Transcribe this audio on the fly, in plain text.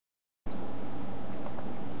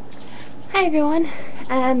Hi everyone,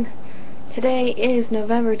 and today is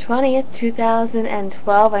November 20th,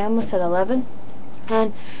 2012. I almost said 11.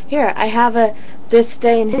 And here, I have this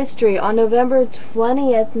day in history. On November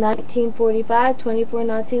 20th, 1945, 24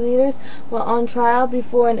 Nazi leaders were on trial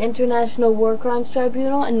before an international war crimes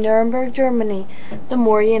tribunal in Nuremberg, Germany. The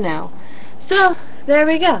more you know. So, there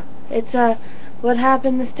we go. It's what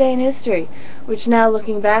happened this day in history, which now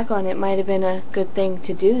looking back on it might have been a good thing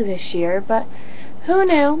to do this year, but who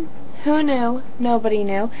knew? Who knew? Nobody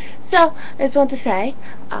knew. So, I just want to say,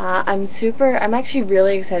 I'm actually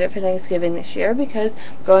really excited for Thanksgiving this year because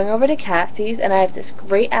I'm going over to Cassie's and I have this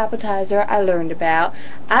great appetizer I learned about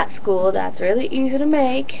at school that's really easy to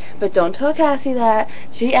make, but don't tell Cassie that.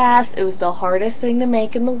 She asked, it was the hardest thing to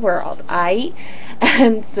make in the world,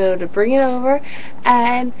 and so to bring it over,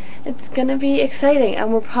 and it's gonna be exciting,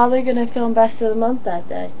 and we're probably gonna film Best of the Month that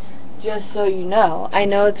day. Just so you know. I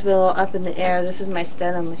know it's a little up in the air. This is my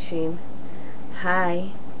steno machine.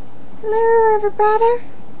 Hi. Hello, everybody.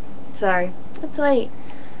 Sorry, it's late.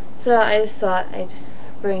 So I just thought I'd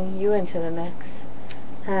bring you into the mix.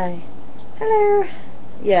 Hi. Hello.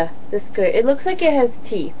 Yeah, this is good. It looks like it has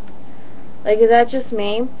teeth. Like, is that just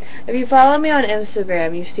me? If you follow me on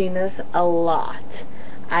Instagram, you've seen this a lot.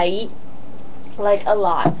 I eat, like, a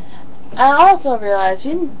lot. I also realized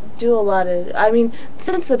you didn't do a lot of,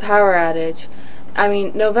 since the power outage,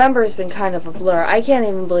 November has been kind of a blur. I can't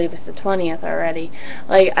even believe it's the 20th already.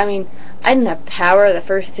 Like, I didn't have power the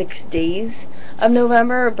first 6 days of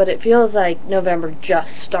November, but it feels like November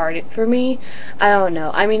just started for me. I don't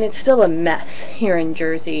know. It's still a mess here in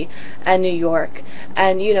Jersey and New York.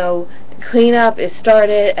 And, you know, cleanup is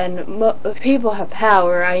started and people have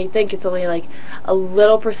power. I think it's only like a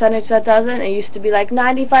little percentage that doesn't. It used to be like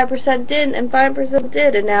 95% didn't and 5%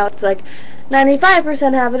 did, and now it's like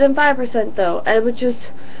 95% have it and 5% don't, which is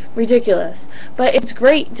ridiculous. But it's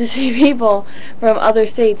great to see people from other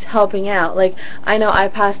states helping out. Like, I know I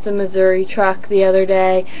passed a Missouri truck the other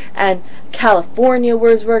day, and California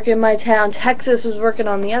was working my town, Texas was working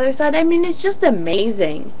on the other side. It's just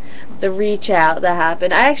amazing, the reach out that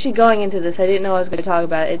happened. Actually, going into this, I didn't know I was going to talk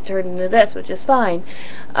about it. It turned into this, which is fine.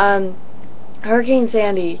 Hurricane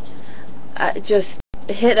Sandy just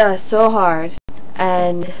hit us so hard,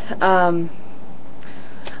 and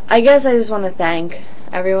I guess I just want to thank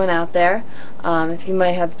everyone out there. If you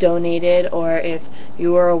might have donated, or if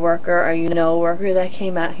you were a worker or you know a worker that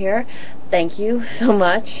came out here, thank you so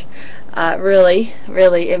much. Really,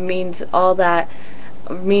 it means so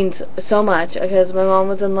much, because my mom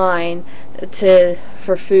was in line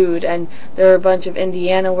for food, and there were a bunch of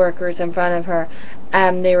Indiana workers in front of her,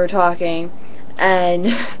 and they were talking, and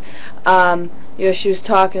you know, she was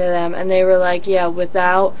talking to them, and they were like, yeah,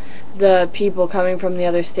 without the people coming from the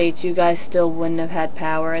other states, you guys still wouldn't have had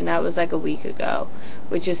power. And that was like a week ago,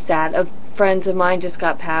 which is sad. Friends of mine just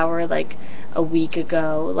got power like a week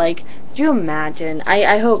ago. Like, could you imagine?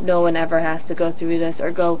 I hope no one ever has to go through this,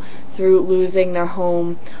 or go through losing their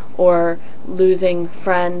home or losing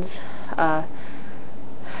friends.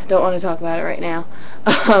 Don't want to talk about it right now,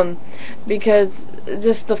 because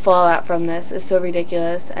just the fallout from this is so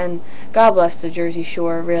ridiculous. And God bless the Jersey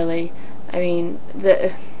Shore, really.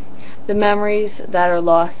 The memories that are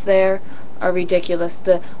lost there are ridiculous.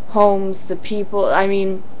 The homes, the people,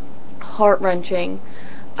 heart-wrenching.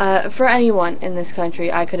 For anyone in this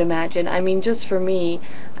country, I could imagine. Just for me,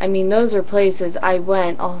 those are places I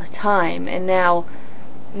went all the time, and now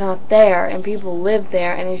not there, and people live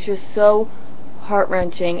there, and it's just so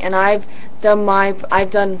heart-wrenching. And I've done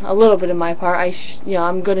a little bit of my part.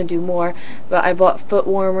 I'm gonna do more, but I bought foot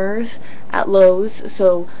warmers at Lowe's,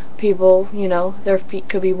 so people, their feet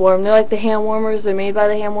could be warm. They're like the hand warmers. They're made by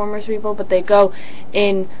the hand warmers people, but they go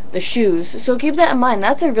in the shoes. So keep that in mind.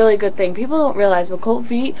 That's a really good thing. People don't realize, but cold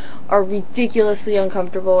feet are ridiculously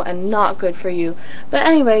uncomfortable and not good for you. But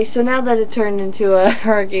anyway, so now that it turned into a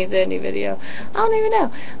Hurricane Sandy video, I don't even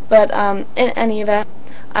know. But in any event,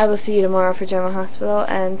 I will see you tomorrow for General Hospital,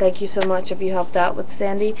 and thank you so much if you helped out with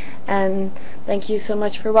Sandy, and thank you so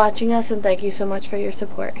much for watching us, and thank you so much for your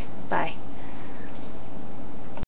support. Bye.